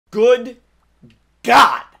Good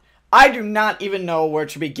God. I do not even know where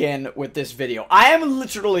to begin with this video. I am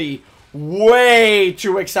literally way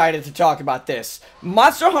too excited to talk about this.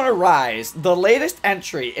 Monster Hunter Rise, the latest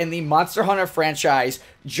entry in the Monster Hunter franchise,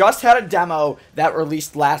 just had a demo that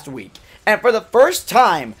released last week. And for the first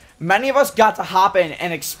time, many of us got to hop in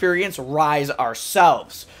and experience Rise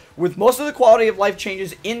ourselves. With most of the quality of life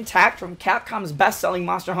changes intact from Capcom's best-selling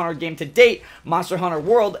Monster Hunter game to date, Monster Hunter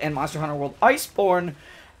World and Monster Hunter World Iceborne,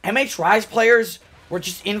 MH Rise players were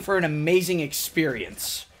just in for an amazing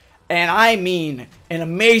experience. And I mean an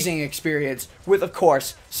amazing experience with, of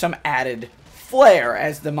course, some added flair,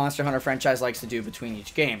 as the Monster Hunter franchise likes to do between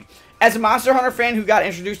each game. As a Monster Hunter fan who got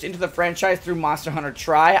introduced into the franchise through Monster Hunter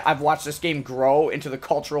Tri, I've watched this game grow into the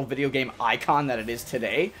cultural video game icon that it is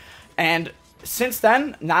today. And since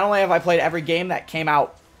then, not only have I played every game that came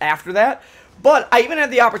out after that, but I even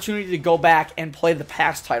had the opportunity to go back and play the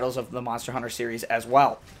past titles of the Monster Hunter series as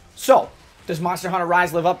well. So, does Monster Hunter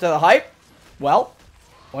Rise live up to the hype? Well,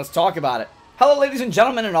 let's talk about it. Hello ladies and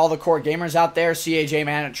gentlemen and all the core gamers out there, CAJ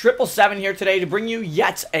Man and 777 here today to bring you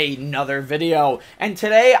yet another video. And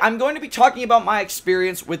today I'm going to be talking about my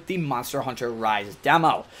experience with the Monster Hunter Rise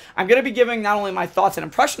demo. I'm going to be giving not only my thoughts and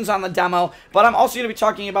impressions on the demo, but I'm also going to be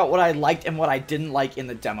talking about what I liked and what I didn't like in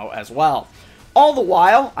the demo as well. All the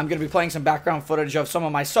while, I'm going to be playing some background footage of some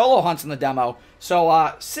of my solo hunts in the demo,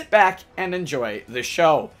 so sit back and enjoy the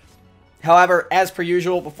show. However, as per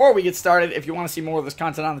usual, before we get started, if you want to see more of this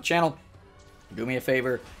content on the channel, do me a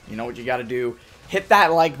favor, you know what you got to do. Hit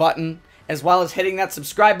that like button, as well as hitting that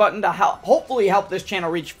subscribe button to hopefully help this channel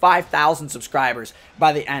reach 5,000 subscribers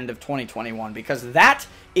by the end of 2021, because that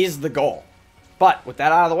is the goal. But with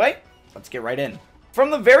that out of the way, let's get right in. From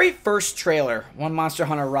the very first trailer, when Monster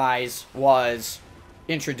Hunter Rise was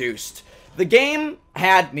introduced, the game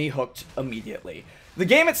had me hooked immediately. The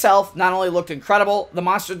game itself not only looked incredible, the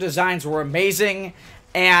monster designs were amazing,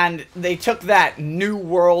 and they took that new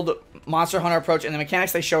world Monster Hunter approach, and the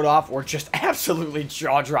mechanics they showed off were just absolutely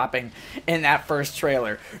jaw-dropping in that first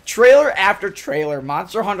trailer. Trailer after trailer,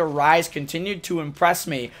 Monster Hunter Rise continued to impress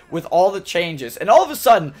me with all the changes, and all of a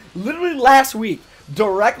sudden, literally last week,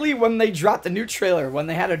 directly when they dropped the new trailer, when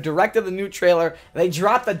they had a direct of the new trailer, they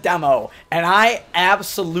dropped the demo, and I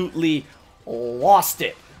absolutely lost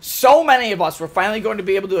it. So many of us were finally going to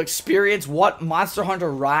be able to experience what Monster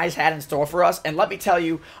Hunter Rise had in store for us, and let me tell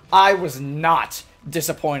you, I was not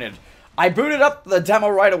disappointed. I booted up the demo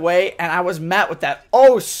right away, and I was met with that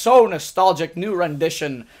oh so nostalgic new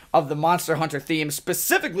rendition of the Monster Hunter theme,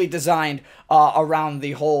 specifically designed around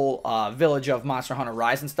the whole village of Monster Hunter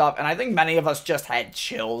Rise and stuff, and I think many of us just had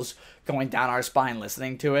chills going down our spine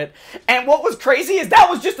listening to it. And what was crazy is that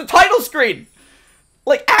was just the title screen!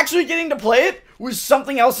 Like, actually getting to play it was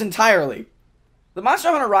something else entirely. The Monster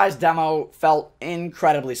Hunter Rise demo felt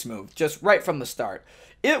incredibly smooth, just right from the start.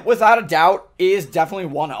 It, without a doubt, is definitely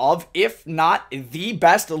one of, if not the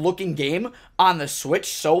best looking game on the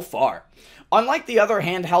Switch so far. Unlike the other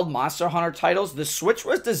handheld Monster Hunter titles, the Switch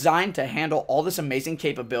was designed to handle all this amazing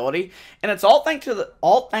capability, and it's all thanks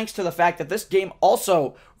to the fact that this game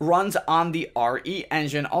also runs on the RE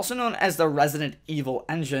engine, also known as the Resident Evil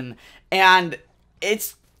engine, and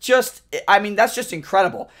it's just, I mean, that's just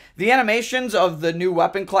incredible. The animations of the new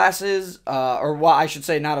weapon classes, or well, I should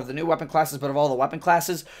say not of the new weapon classes, but of all the weapon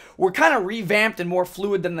classes, were kind of revamped and more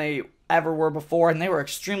fluid than they ever were before, and they were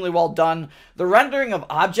extremely well done. The rendering of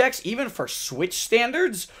objects, even for Switch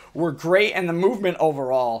standards, were great, and the movement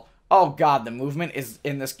overall, oh god, the movement is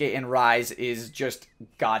in this game in Rise is just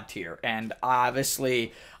god tier. And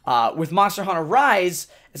obviously, with Monster Hunter Rise,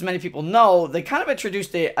 as many people know, they kind of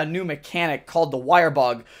introduced a new mechanic called the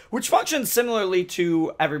Wirebug, which functions similarly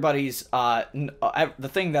to everybody's, the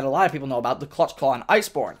thing that a lot of people know about, the Clutch Claw in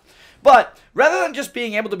Iceborne. But rather than just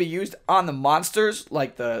being able to be used on the monsters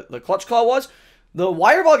like the Clutch Claw was, the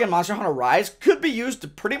Wirebug in Monster Hunter Rise could be used to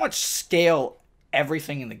pretty much scale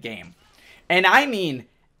everything in the game. And I mean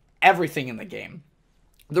everything in the game.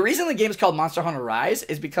 The reason the game is called Monster Hunter Rise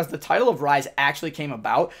is because the title of Rise actually came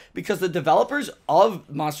about because the developers of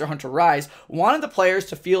Monster Hunter Rise wanted the players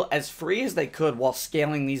to feel as free as they could while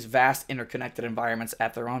scaling these vast interconnected environments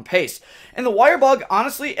at their own pace. And the Wirebug,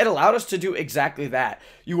 honestly, it allowed us to do exactly that.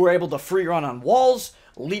 You were able to free run on walls,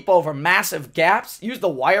 leap over massive gaps, use the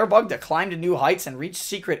Wirebug to climb to new heights and reach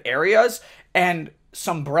secret areas, and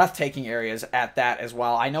some breathtaking areas at that as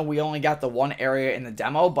well. I know we only got the one area in the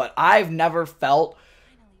demo, but I've never felt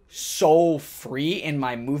so free in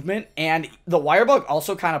my movement, and the Wirebug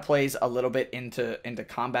also kind of plays a little bit into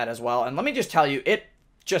combat as well. And let me just tell you, it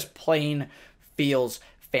just plain feels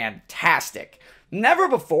fantastic. Never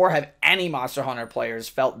before have any Monster Hunter players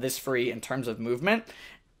felt this free in terms of movement.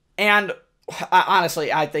 And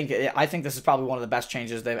honestly, I think this is probably one of the best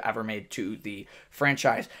changes they've ever made to the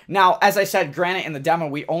franchise. Now, as I said, granted, in the demo,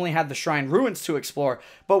 we only had the Shrine Ruins to explore,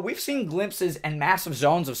 but we've seen glimpses and massive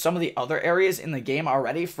zones of some of the other areas in the game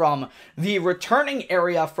already, from the returning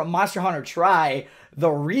area from Monster Hunter Tri,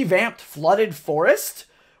 the revamped Flooded Forest,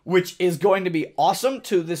 which is going to be awesome,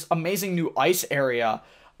 to this amazing new ice area.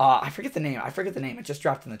 I forget the name. It just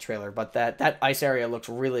dropped in the trailer, but that ice area looks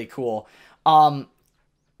really cool.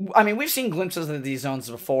 I mean, we've seen glimpses of these zones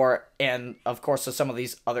before, and of course of some of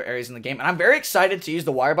these other areas in the game, and I'm very excited to use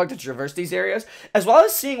the Wirebug to traverse these areas, as well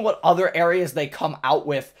as seeing what other areas they come out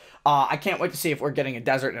with. I can't wait to see if we're getting a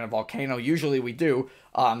desert and a volcano. Usually we do,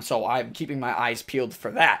 so I'm keeping my eyes peeled for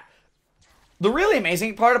that. The really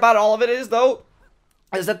amazing part about all of it is, though,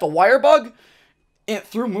 is that the Wirebug,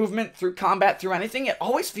 through movement, through combat, through anything, it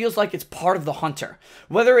always feels like it's part of the hunter.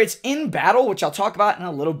 Whether it's in battle, which I'll talk about in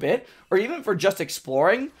a little bit, or even for just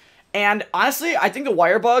exploring. And honestly, I think the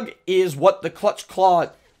Wirebug is what the Clutch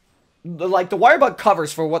Claw, the Wirebug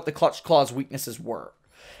covers for what the Clutch Claw's weaknesses were.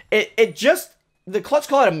 The Clutch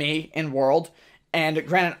Claw to me in World, and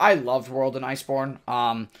granted, I loved World and Iceborne,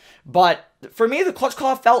 but for me, the Clutch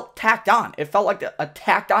Claw felt tacked on. It felt like a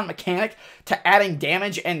tacked on mechanic to adding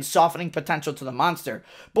damage and softening potential to the monster.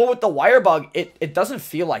 But with the Wirebug, it doesn't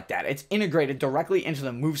feel like that. It's integrated directly into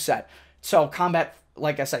the moveset. So combat,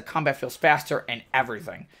 like I said, combat feels faster and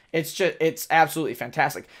everything. It's absolutely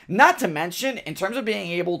fantastic. Not to mention, in terms of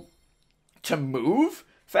being able to move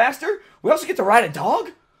faster, we also get to ride a dog?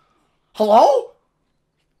 Hello?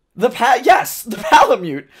 Yes, the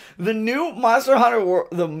Palamute, the new Monster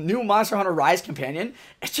Hunter Rise companion.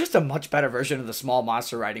 It's just a much better version of the small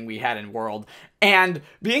monster riding we had in World, and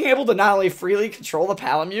being able to not only freely control the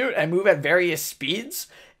Palamute and move at various speeds,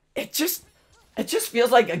 it just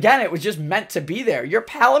feels like, again, it was just meant to be there. Your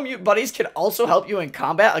Palamute buddies can also help you in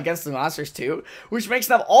combat against the monsters too, which makes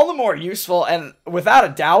them all the more useful, and without a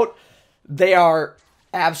doubt, they are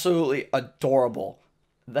absolutely adorable.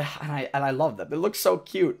 And I love them. It looks so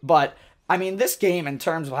cute. But I mean, this game, in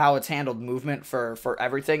terms of how it's handled movement for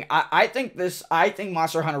everything, I think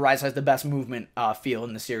Monster Hunter Rise has the best movement feel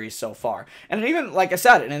in the series so far. And it even, like I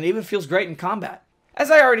said, it even feels great in combat. As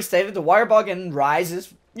I already stated, the Wirebug in Rise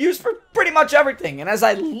is used for pretty much everything. And as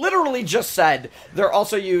I literally just said, they're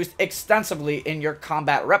also used extensively in your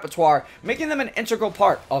combat repertoire, making them an integral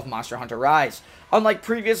part of Monster Hunter Rise. Unlike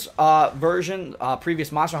previous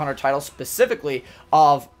previous Monster Hunter titles, specifically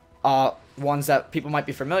of ones that people might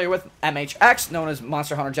be familiar with, MHX, known as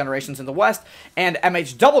Monster Hunter Generations in the West, and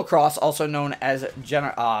MH Double Cross, also known as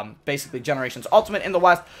basically Generations Ultimate in the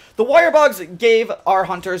West, the Wirebugs gave our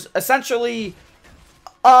hunters essentially,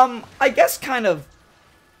 I guess kind of,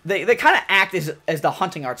 they kind of act as the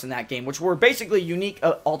hunting arts in that game, which were basically unique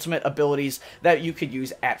ultimate abilities that you could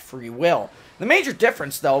use at free will. The major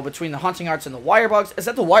difference, though, between the hunting arts and the Wirebugs is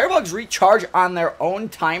that the Wirebugs recharge on their own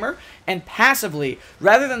timer and passively,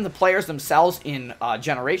 rather than the players themselves in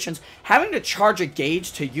Generations having to charge a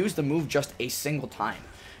gauge to use the move just a single time.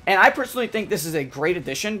 And I personally think this is a great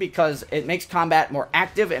addition because it makes combat more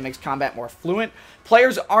active, it makes combat more fluent.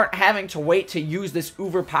 Players aren't having to wait to use this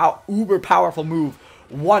uber powerful move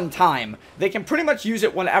one time. They can pretty much use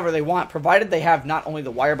it whenever they want, provided they have not only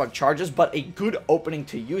the Wirebug charges, but a good opening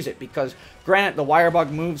to use it, because granted, the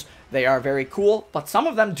Wirebug moves, they are very cool, but some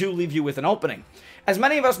of them do leave you with an opening. As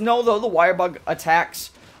many of us know, though, the Wirebug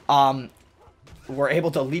attacks, we're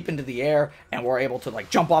able to leap into the air, and we're able to, like,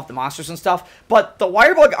 jump off the monsters and stuff, but the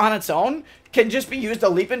Wirebug on its own can just be used to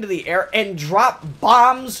leap into the air and drop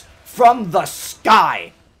bombs from the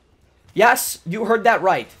sky. Yes, you heard that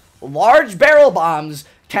right. Large barrel bombs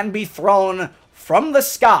can be thrown from the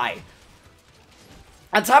sky.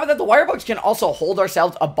 On top of that, the Wirebugs can also hold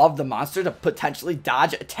ourselves above the monster to potentially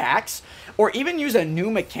dodge attacks, or even use a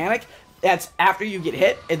new mechanic that's after you get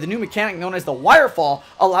hit. And the new mechanic, known as the Wirefall,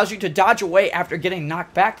 allows you to dodge away after getting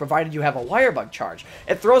knocked back, provided you have a Wirebug charge.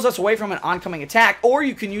 It throws us away from an oncoming attack, or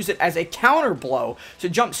you can use it as a counter blow to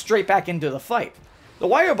jump straight back into the fight. The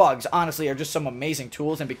Wirebugs, honestly, are just some amazing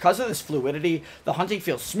tools, and because of this fluidity, the hunting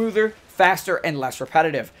feels smoother, faster, and less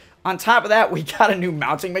repetitive. On top of that, we got a new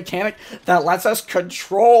mounting mechanic that lets us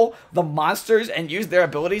control the monsters and use their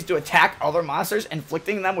abilities to attack other monsters,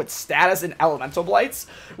 inflicting them with status and elemental blights,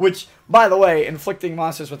 which, by the way, inflicting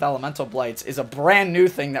monsters with elemental blights is a brand new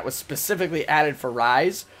thing that was specifically added for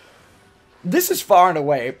Rise. This is far and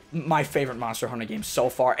away my favorite Monster Hunter game so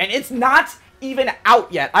far, and it's not even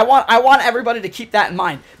out yet. I want everybody to keep that in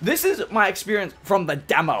mind. This is my experience from the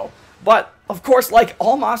demo. But, of course, like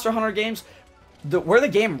all Monster Hunter games, where the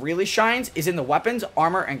game really shines is in the weapons,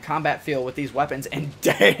 armor, and combat feel with these weapons, and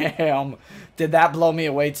damn, did that blow me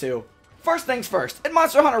away too. First things first, in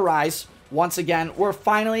Monster Hunter Rise, once again, we're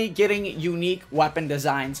finally getting unique weapon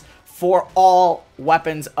designs for all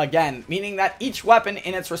weapons again, meaning that each weapon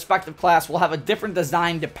in its respective class will have a different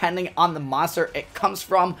design depending on the monster it comes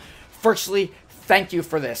from. Firstly, thank you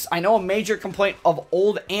for this. I know a major complaint of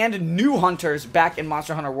old and new hunters back in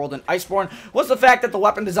Monster Hunter World and Iceborne was the fact that the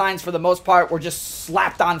weapon designs for the most part were just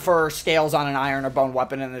slapped on for scales on an iron or bone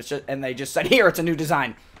weapon, and they just said, here, it's a new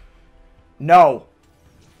design. No,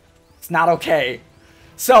 it's not okay.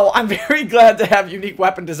 So I'm very glad to have unique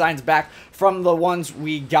weapon designs back from the ones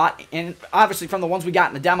we got in, obviously from the ones we got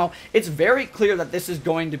in the demo. It's very clear that this is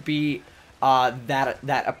going to be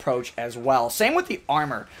that approach as well. Same with the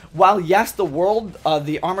armor. While yes,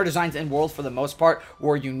 the armor designs in World for the most part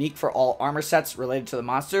were unique for all armor sets related to the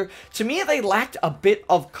monster, to me they lacked a bit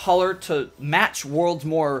of color to match World's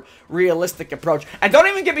more realistic approach. And don't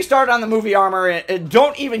even get me started on the movie armor, and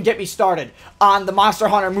don't even get me started on the Monster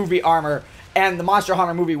Hunter movie armor and the Monster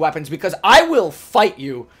Hunter movie weapons, because I will fight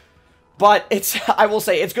you. But I will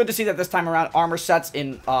say, it's good to see that this time around armor sets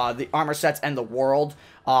in the armor sets and the world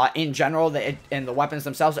in general, and the weapons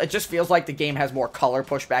themselves, it just feels like the game has more color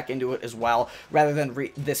pushed back into it as well, rather than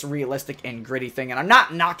this realistic and gritty thing. And I'm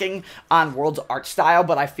not knocking on World's art style,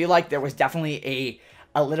 but I feel like there was definitely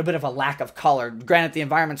a little bit of a lack of color. Granted, the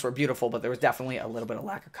environments were beautiful, but there was definitely a little bit of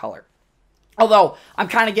lack of color. Although, I'm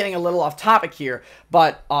kind of getting a little off topic here,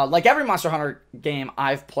 but like every Monster Hunter game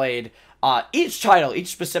I've played, each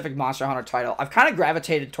specific Monster Hunter title, I've kind of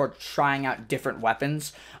gravitated toward trying out different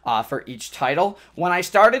weapons for each title. When I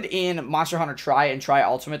started in Monster Hunter Tri and Tri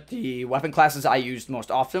Ultimate, the weapon classes I used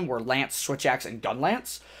most often were Lance, Switch Axe, and Gun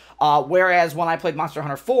Lance. Whereas when I played Monster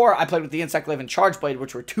Hunter 4, I played with the Insect Glaive and Charge Blade,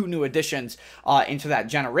 which were two new additions into that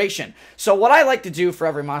generation. So what I like to do for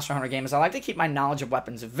every Monster Hunter game is I like to keep my knowledge of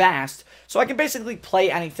weapons vast, so I can basically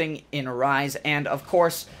play anything in Rise, and of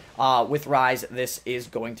course, with Rise, this is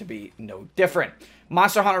going to be no different.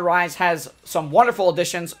 Monster Hunter Rise has some wonderful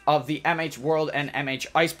additions of the MH World and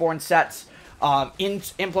MH Iceborne sets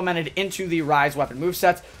implemented into the Rise weapon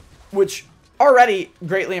movesets, which already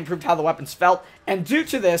greatly improved how the weapons felt. And due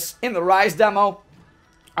to this, in the Rise demo,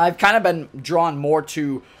 I've kind of been drawn more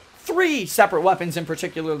to 3 separate weapons in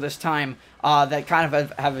particular this time that kind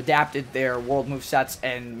of have adapted their world movesets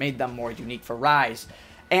and made them more unique for Rise.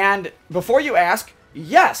 And before you ask,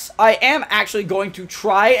 yes, I am actually going to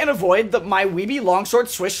try and avoid my Weeby Longsword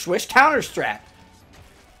Swish Swish counter strat.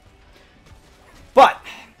 But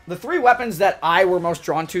the 3 weapons that I were most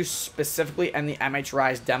drawn to specifically in the MH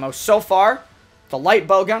Rise demo so far, the light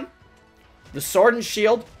bowgun, the sword and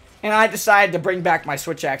shield, and I decided to bring back my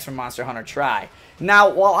Switch Axe from Monster Hunter Tri. Now,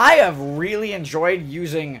 while I have really enjoyed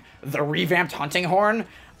using the revamped hunting horn,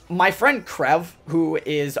 my friend Krev, who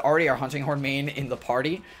is already our hunting horn main in the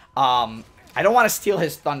party, I don't want to steal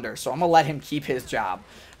his thunder, so I'm going to let him keep his job.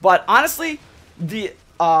 But honestly,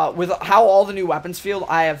 with how all the new weapons feel,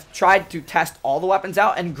 I have tried to test all the weapons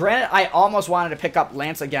out, and granted, I almost wanted to pick up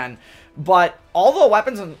Lance again, but all the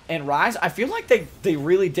weapons in Rise, I feel like they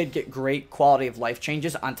really did get great quality of life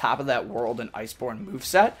changes on top of that World and Iceborne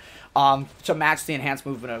moveset to match the enhanced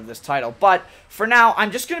movement of this title. But for now,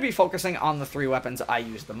 I'm just going to be focusing on the 3 weapons I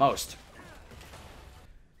use the most.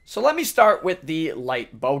 So let me start with the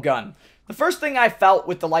light bowgun. The first thing I felt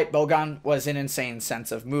with the light bowgun was an insane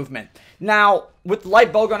sense of movement. Now, with the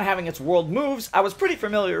light bowgun having its world moves, I was pretty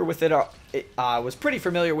familiar with it.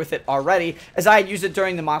 Already, as I had used it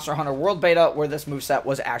during the Monster Hunter World Beta, where this moveset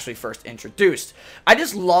was actually first introduced. I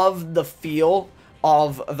just love the feel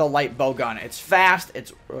of the light bowgun. It's fast,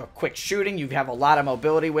 it's quick shooting, you have a lot of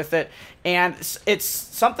mobility with it, and it's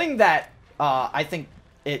something that I think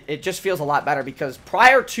it just feels a lot better, because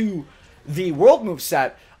prior to the world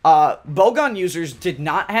moveset, bowgun users did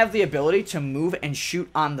not have the ability to move and shoot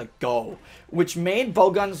on the go, which made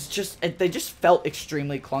bowguns they just felt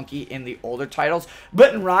extremely clunky in the older titles.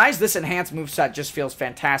 But in Rise, this enhanced moveset just feels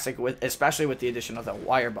fantastic, especially with the addition of the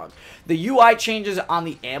Wirebug. The UI changes on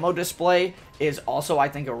the ammo display is also, I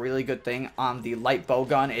think, a really good thing on the light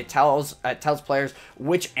bowgun. It tells players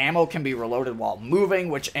which ammo can be reloaded while moving,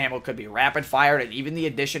 which ammo could be rapid fired, and even the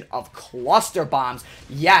addition of cluster bombs.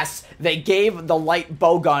 Yes, they gave the light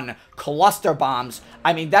bowgun cluster bombs.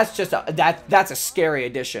 I mean, that's just that's a scary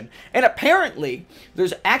addition. And apparently,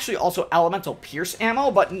 there's actually also elemental pierce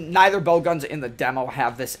ammo, but neither bowguns in the demo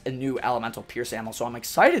have this new elemental pierce ammo, so I'm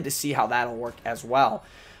excited to see how that'll work as well.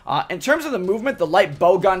 In terms of the movement, the light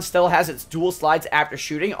bowgun still has its dual slides after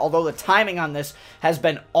shooting, although the timing on this has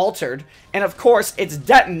been altered. And of course, its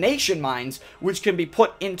detonation mines, which can be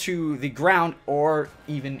put into the ground or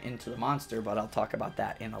even into the monster, but I'll talk about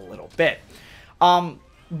that in a little bit.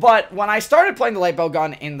 But when I started playing the light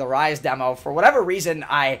bowgun in the Rise demo, for whatever reason,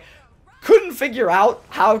 I couldn't figure out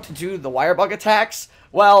how to do the Wirebug attacks.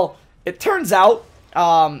 Well, it turns out,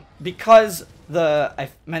 because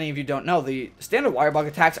many of you don't know, the standard Wirebug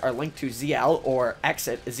attacks are linked to ZL or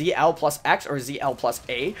exit, ZL plus X or ZL plus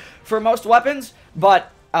A for most weapons,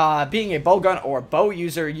 but being a bowgun or bow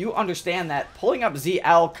user, you understand that pulling up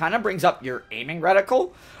ZL kind of brings up your aiming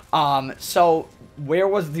reticle. So where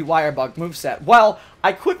was the Wirebug moveset? Well,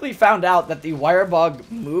 I quickly found out that the Wirebug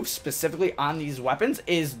move specifically on these weapons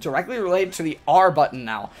is directly related to the R button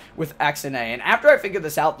now with X and A. And after I figured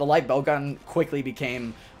this out, the light bowgun quickly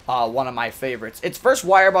became one of my favorites. Its first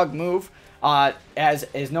Wirebug move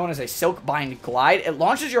is known as a Silkbind Glide. It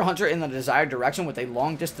launches your hunter in the desired direction with a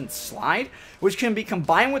long distance slide, which can be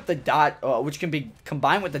combined with the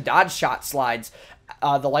dodge shot slides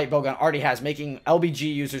the light bowgun already has, making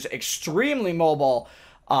LBG users extremely mobile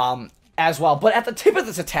as well. But at the tip of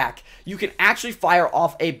this attack, you can actually fire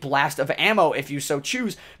off a blast of ammo if you so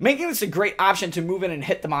choose, making this a great option to move in and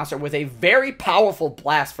hit the monster with a very powerful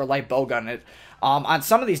blast for light bowgun. On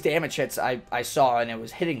some of these damage hits I saw, and it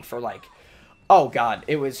was hitting for like, oh god,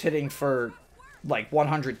 it was hitting for like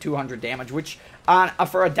 100, 200 damage, which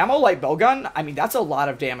for a demo light bowgun, I mean, that's a lot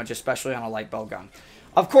of damage, especially on a light bowgun.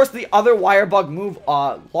 Of course, the other Wirebug move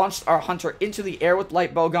launched our hunter into the air with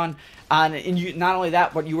light bowgun, and not only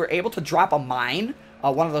that, but you were able to drop a mine,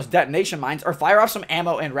 one of those detonation mines, or fire off some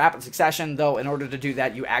ammo in rapid succession, though in order to do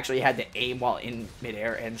that, you actually had to aim while in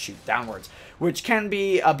midair and shoot downwards, which can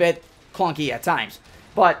be a bit clunky at times.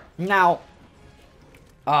 But now,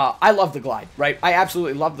 I love the glide, right? I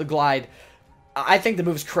absolutely love the glide. I think the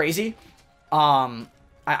move's crazy.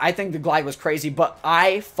 I think the glide was crazy, but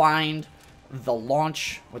I find the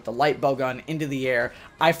launch with the light bowgun into the air,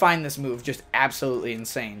 I find this move just absolutely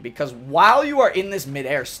insane, because while you are in this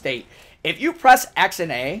midair state, if you press X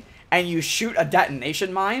and A and you shoot a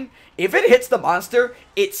detonation mine, if it hits the monster,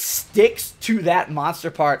 it sticks to that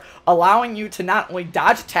monster part, allowing you to not only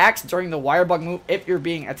dodge attacks during the Wirebug move if you're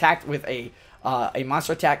being attacked with a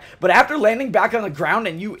monster attack, but after landing back on the ground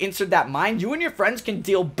and you insert that mine, you and your friends can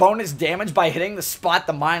deal bonus damage by hitting the spot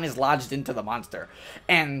the mine is lodged into the monster.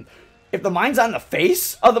 And if the mine's on the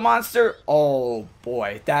face of the monster, oh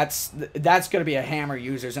boy, that's going to be a hammer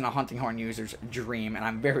user's and a hunting horn user's dream, and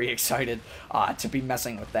I'm very excited to be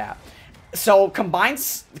messing with that. So combine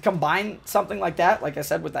something like that, like I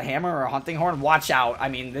said, with a hammer or a hunting horn. Watch out! I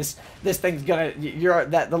mean, this thing's gonna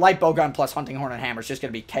the light bowgun plus hunting horn and hammer is just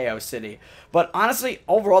gonna be KO City. But honestly,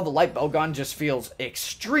 overall, the light bowgun just feels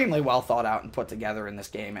extremely well thought out and put together in this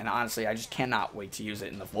game, and honestly, I just cannot wait to use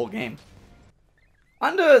it in the full game.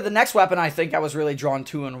 On to the next weapon I think I was really drawn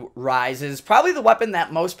to in Rise is probably the weapon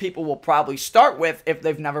that most people will probably start with if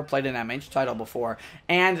they've never played an MH title before.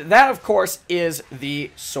 And that, of course, is the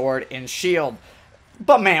Sword and Shield.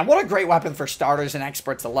 But man, what a great weapon for starters and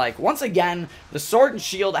experts alike. Once again, the Sword and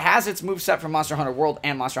Shield has its moveset from Monster Hunter World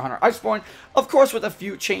and Monster Hunter Iceborne, of course with a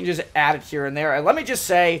few changes added here and there. And let me just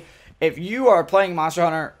say, if you are playing Monster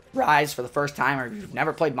Hunter Rise for the first time, or if you've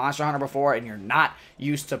never played Monster Hunter before and you're not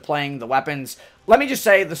used to playing the weapons, let me just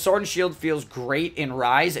say the Sword and Shield feels great in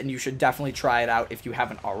Rise, and you should definitely try it out if you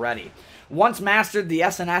haven't already. Once mastered, the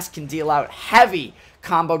SNS can deal out heavy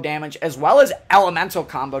combo damage as well as elemental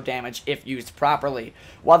combo damage if used properly.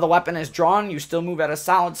 While the weapon is drawn, you still move at a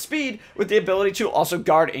solid speed with the ability to also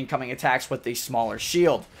guard incoming attacks with the smaller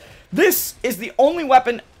shield. This is the only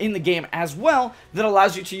weapon in the game as well that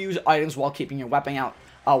allows you to use items while keeping your weapon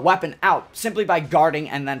out simply by guarding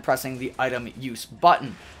and then pressing the item use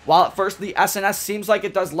button. While at first the SNS seems like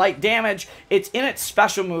it does light damage, it's in its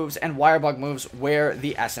special moves and Wirebug moves where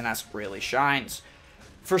the SNS really shines.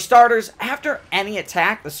 For starters, after any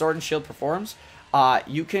attack the Sword and Shield performs,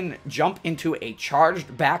 you can jump into a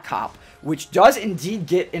charged back hop, which does indeed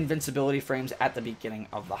get invincibility frames at the beginning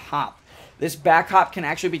of the hop. This back hop can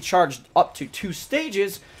actually be charged up to 2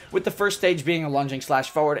 stages, with the first stage being a lunging slash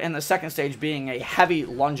forward and the second stage being a heavy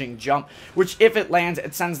lunging jump, which if it lands,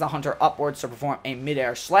 it sends the hunter upwards to perform a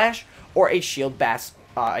midair slash or a shield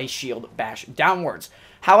bash downwards.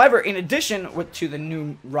 However, in addition to the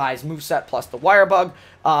new Rise moveset plus the Wirebug,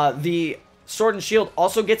 the Sword and Shield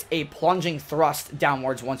also gets a plunging thrust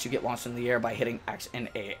downwards once you get launched in the air by hitting X and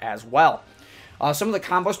A as well. Some of the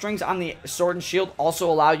combo strings on the Sword and Shield also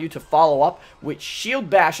allow you to follow up with shield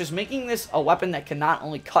bashes, making this a weapon that can not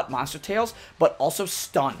only cut monster tails, but also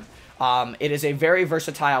stun. It is a very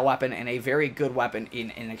versatile weapon and a very good weapon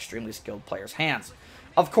in an extremely skilled player's hands.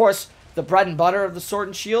 Of course, the bread and butter of the Sword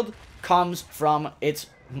and Shield comes from its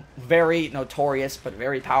very notorious but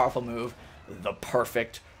very powerful move, the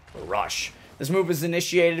Perfect Rush. This move is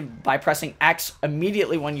initiated by pressing X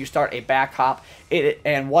immediately when you start a back hop.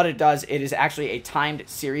 And what it does, it is actually a timed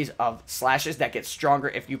series of slashes that get stronger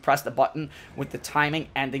if you press the button with the timing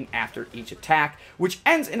ending after each attack, which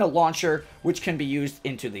ends in a launcher, which can be used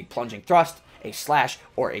into the plunging thrust, a slash,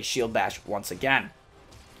 or a shield bash once again.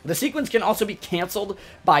 The sequence can also be canceled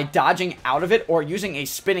by dodging out of it or using a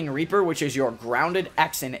Spinning Reaper, which is your grounded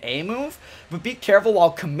X and A move, but be careful while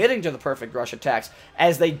committing to the Perfect Rush attacks,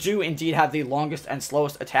 as they do indeed have the longest and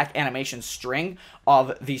slowest attack animation string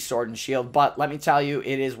of the Sword and Shield, but let me tell you,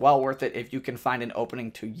 it is well worth it if you can find an opening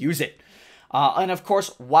to use it. And of course,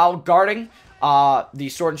 while guarding, the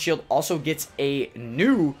Sword and Shield also gets a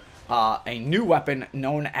new weapon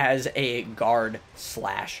known as a Guard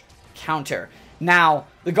Slash Counter. Now,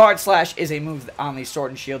 the Guard Slash is a move on the Sword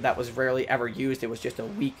and Shield that was rarely ever used. It was just a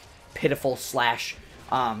weak, pitiful slash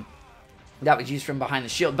that was used from behind the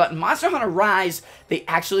shield. But in Monster Hunter Rise, they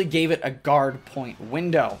actually gave it a guard point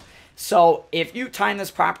window. So, if you time this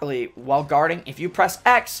properly while guarding, if you press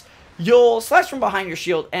X, you'll slash from behind your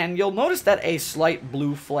shield, and you'll notice that a slight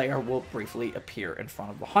blue flare will briefly appear in front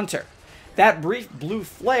of the hunter. That brief blue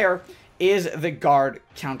flare is the guard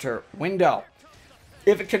counter window.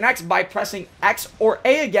 If it connects by pressing X or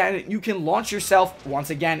A again, you can launch yourself once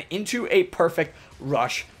again into a Perfect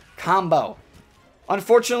Rush combo.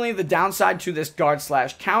 Unfortunately, the downside to this Guard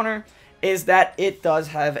Slash Counter is that it does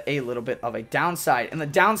have a little bit of a downside. And the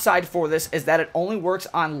downside for this is that it only works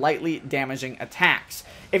on lightly damaging attacks.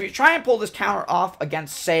 If you try and pull this counter off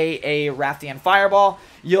against, say, a Rathian Fireball,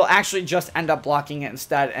 you'll actually just end up blocking it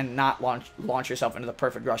instead and not launch yourself into the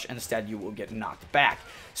Perfect Rush. Instead, you will get knocked back.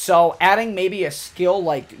 So adding maybe a skill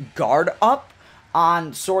like Guard Up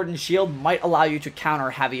on Sword and Shield might allow you to counter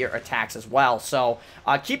heavier attacks as well. So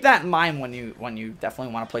keep that in mind when you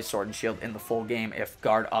definitely want to play Sword and Shield in the full game if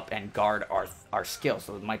Guard Up and Guard are skills.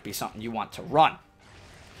 So it might be something you want to run.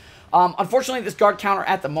 Unfortunately, this guard counter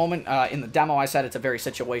at the moment, in the demo, I said it's a very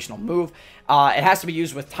situational move. It has to be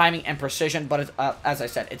used with timing and precision, but it's, as I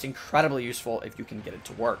said, it's incredibly useful if you can get it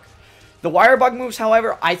to work. The Wirebug moves,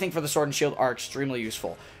 however, I think for the Sword and Shield are extremely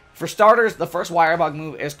useful. For starters, the first Wirebug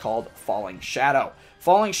move is called Falling Shadow.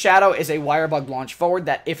 Falling Shadow is a Wirebug launch forward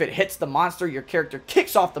that if it hits the monster, your character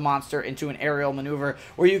kicks off the monster into an aerial maneuver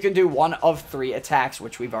where you can do one of 3 attacks,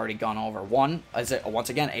 which we've already gone over. One is,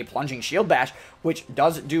 once again, a plunging shield bash, which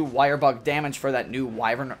does do Wirebug damage for that new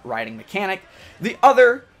Wyvern riding mechanic. The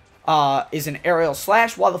other is an aerial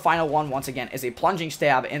slash, while the final one, once again, is a plunging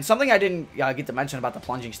stab. And something I didn't get to mention about the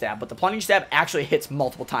plunging stab, but the plunging stab actually hits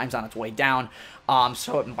multiple times on its way down,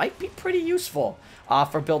 so it might be pretty useful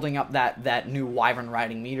for building up that new Wyvern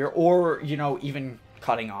riding meter, or, you know, even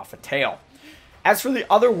cutting off a tail. As for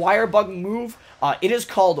the other Wirebug move, it is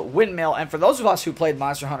called Windmill, and for those of us who played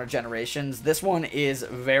Monster Hunter Generations, this one is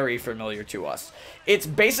very familiar to us. It's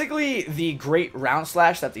basically the great round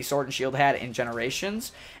slash that the Sword and Shield had in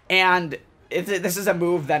Generations, and this is a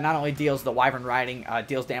move that not only deals the Wyvern riding,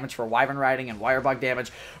 deals damage for Wyvern riding and Wirebug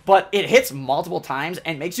damage, but it hits multiple times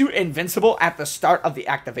and makes you invincible at the start of the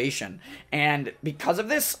activation. And because of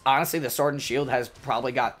this, honestly, the Sword and Shield has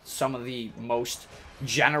probably got some of the most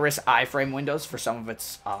generous iframe windows for some of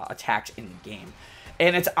its attacks in the game.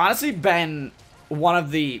 And it's honestly been one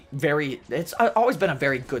of the it's always been a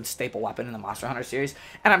very good staple weapon in the Monster Hunter series,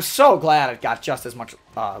 and I'm so glad it got just as much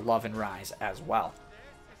love in Rise as well.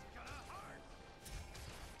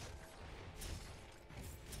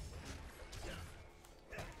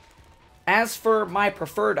 As for my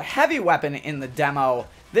preferred heavy weapon in the demo,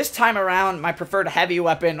 this time around, my preferred heavy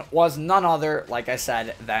weapon was none other, like I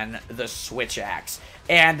said, than the Switch Axe.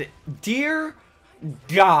 And dear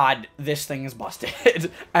God, this thing is busted.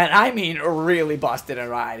 And I mean really busted in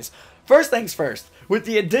Rise. First things first, with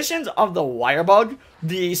the additions of the Wirebug,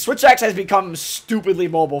 the Switch Axe has become stupidly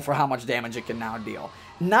mobile for how much damage it can now deal.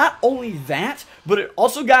 Not only that, but it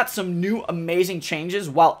also got some new amazing changes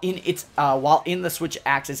while in the Switch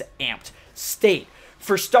Axe's amped state.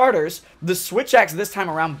 For starters, the Switch Axe this time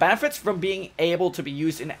around benefits from being able to be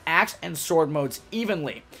used in axe and sword modes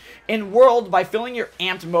evenly. In World, by filling your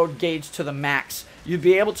amped mode gauge to the max, you'd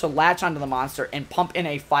be able to latch onto the monster and pump in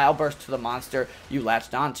a file burst to the monster you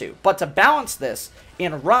latched onto. But to balance this,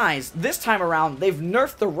 in Rise, this time around, they've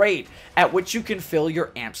nerfed the rate at which you can fill your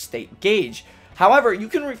amped state gauge. However, you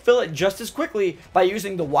can refill it just as quickly by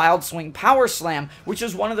using the Wild Swing Power Slam, which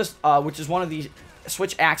is one of the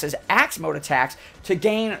Switch Axe's Axe mode attacks to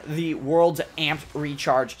gain the world's amped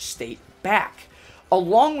recharge state back.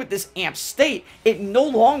 Along with this amped state, it no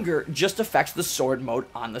longer just affects the sword mode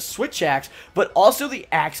on the Switch Axe, but also the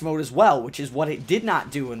Axe mode as well, which is what it did not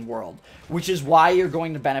do in World, which is why you're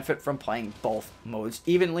going to benefit from playing both modes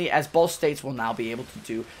evenly, as both states will now be able to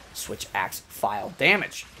do Switch Axe file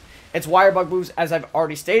damage. Its Wirebug moves, as I've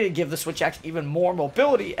already stated, give the Switch Axe even more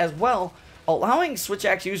mobility as well, allowing Switch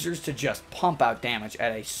Axe users to just pump out damage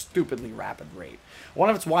at a stupidly rapid rate. One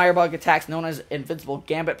of its Wirebug attacks, known as Invincible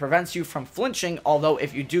Gambit, prevents you from flinching, although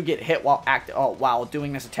if you do get hit while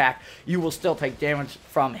doing this attack, you will still take damage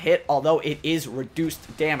from hit, although it is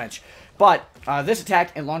reduced damage. But this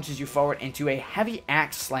attack, it launches you forward into a heavy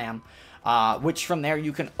axe slam, which from there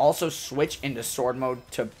you can also switch into sword mode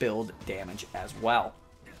to build damage as well.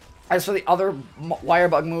 As for the other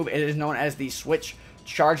Wirebug move, it is known as the Switch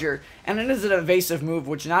Charger, and it is an evasive move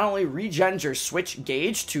which not only regens your switch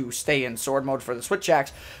gauge to stay in sword mode for the Switch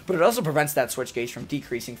Axe, but it also prevents that switch gauge from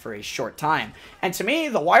decreasing for a short time. And to me,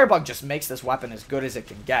 the Wirebug just makes this weapon as good as it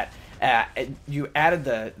can get. You added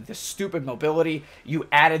the stupid mobility, you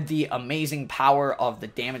added the amazing power of the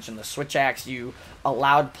damage in the Switch Axe, you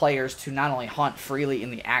allowed players to not only hunt freely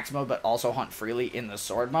in the Axe mode, but also hunt freely in the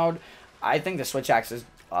sword mode. I think the Switch Axe has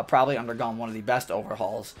probably undergone one of the best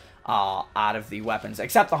overhauls out of the weapons,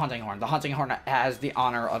 except the Hunting Horn. The Hunting Horn has the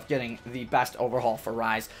honor of getting the best overhaul for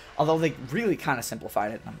Rise, although they really kind of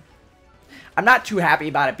simplified it. I'm not too happy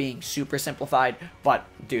about it being super simplified, but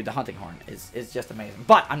dude, the Hunting Horn is just amazing.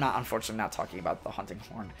 But I'm not, unfortunately, not talking about the Hunting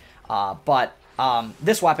Horn.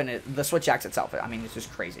 This weapon, the Switch Axe itself, I mean, it's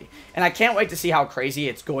just crazy. And I can't wait to see how crazy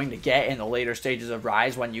it's going to get in the later stages of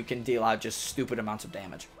Rise when you can deal out just stupid amounts of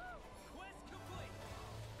damage.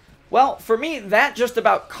 Well, for me, that just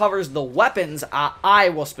about covers the weapons I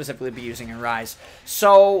will specifically be using in Rise.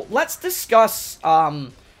 So, let's discuss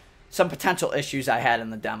some potential issues I had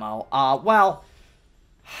in the demo. Well,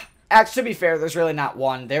 actually, to be fair, there's really not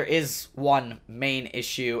one. There is one main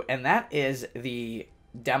issue, and that is the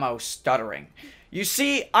demo stuttering. You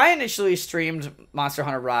see, I initially streamed Monster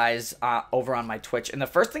Hunter Rise over on my Twitch, and the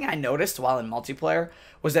first thing I noticed while in multiplayer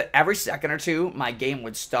was that every second or two, my game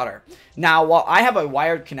would stutter. Now, while I have a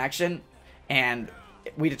wired connection, and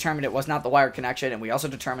we determined it was not the wired connection, and we also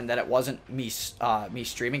determined that it wasn't me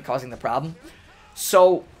streaming causing the problem.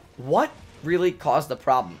 So, what really caused the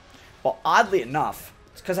problem? Well, oddly enough,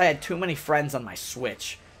 it's because I had too many friends on my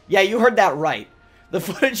Switch. Yeah, you heard that right. The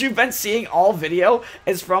footage you've been seeing all video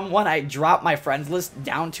is from when I dropped my friends list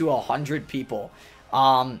down to 100 people.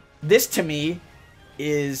 This to me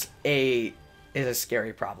is a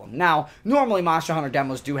scary problem. Now, normally Monster Hunter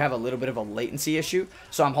demos do have a little bit of a latency issue,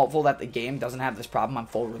 so I'm hopeful that the game doesn't have this problem on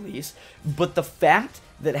full release. But the fact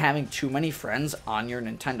that having too many friends on your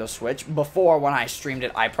Nintendo Switch, before when I streamed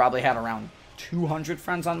it, I probably had around 200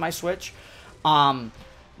 friends on my Switch.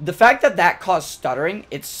 The fact that that caused stuttering,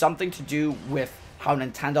 it's something to do with how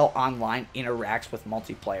Nintendo Online interacts with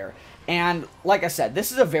multiplayer. And like I said,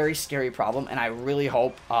 this is a very scary problem, and I really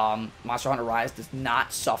hope Monster Hunter Rise does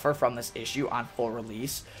not suffer from this issue on full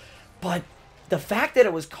release. But the fact that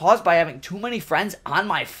it was caused by having too many friends on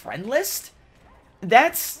my friend list,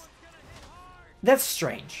 that's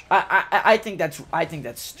strange. I think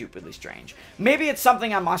that's stupidly strange. Maybe it's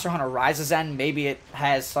something on Monster Hunter Rise's end. Maybe it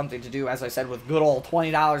has something to do, as I said, with good old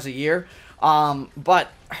 $20 a year.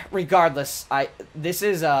 But regardless,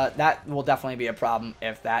 that will definitely be a problem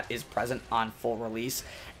if that is present on full release,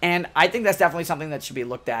 and I think that's definitely something that should be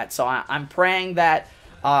looked at. So I'm praying that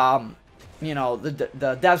you know,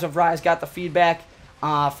 the devs of Rise got the feedback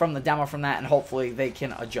from the demo from that, and hopefully they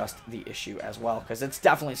can adjust the issue as well, because it's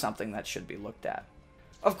definitely something that should be looked at.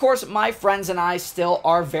 Of course, my friends and I still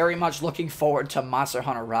are very much looking forward to Monster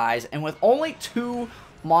Hunter Rise, and with only 2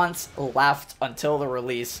 months left until the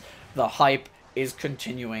release, the hype is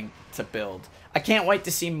continuing to build. I can't wait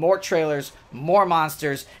to see more trailers, more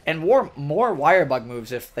monsters, and more Wirebug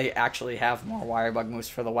moves if they actually have more Wirebug moves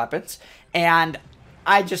for the weapons. And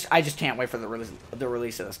I just can't wait for the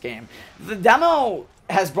release of this game. The demo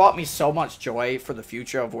has brought me so much joy for the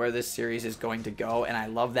future of where this series is going to go, and I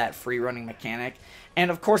love that free running mechanic. And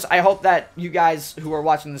of course, I hope that you guys who are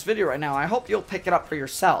watching this video right now, I hope you'll pick it up for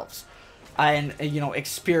yourselves and, you know,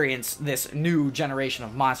 experience this new generation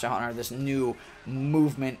of Monster Hunter, this new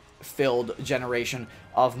movement-filled generation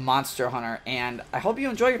of Monster Hunter, and I hope you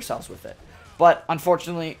enjoy yourselves with it. But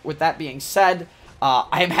unfortunately, with that being said,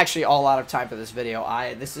 I am actually all out of time for this video.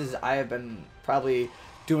 I have been probably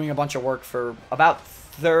doing a bunch of work for about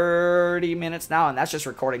 30 minutes now, and that's just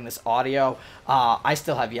recording this audio. I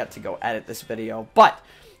still have yet to go edit this video, but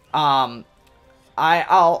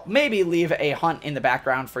I'll maybe leave a hunt in the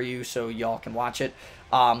background for you so y'all can watch it.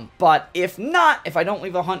 But if not, if I don't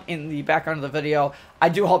leave a hunt in the background of the video, I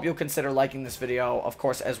do hope you'll consider liking this video, of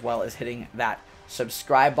course, as well as hitting that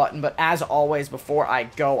subscribe button. But as always, before I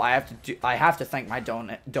go, I have to thank my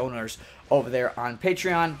donors over there on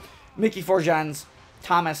Patreon, MickeyPhorGens,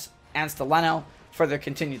 Thomas, and Styleno for their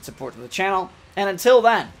continued support of the channel. And until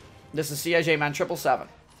then, this is CIJ Man 777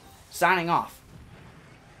 signing off.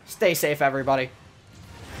 Stay safe, everybody.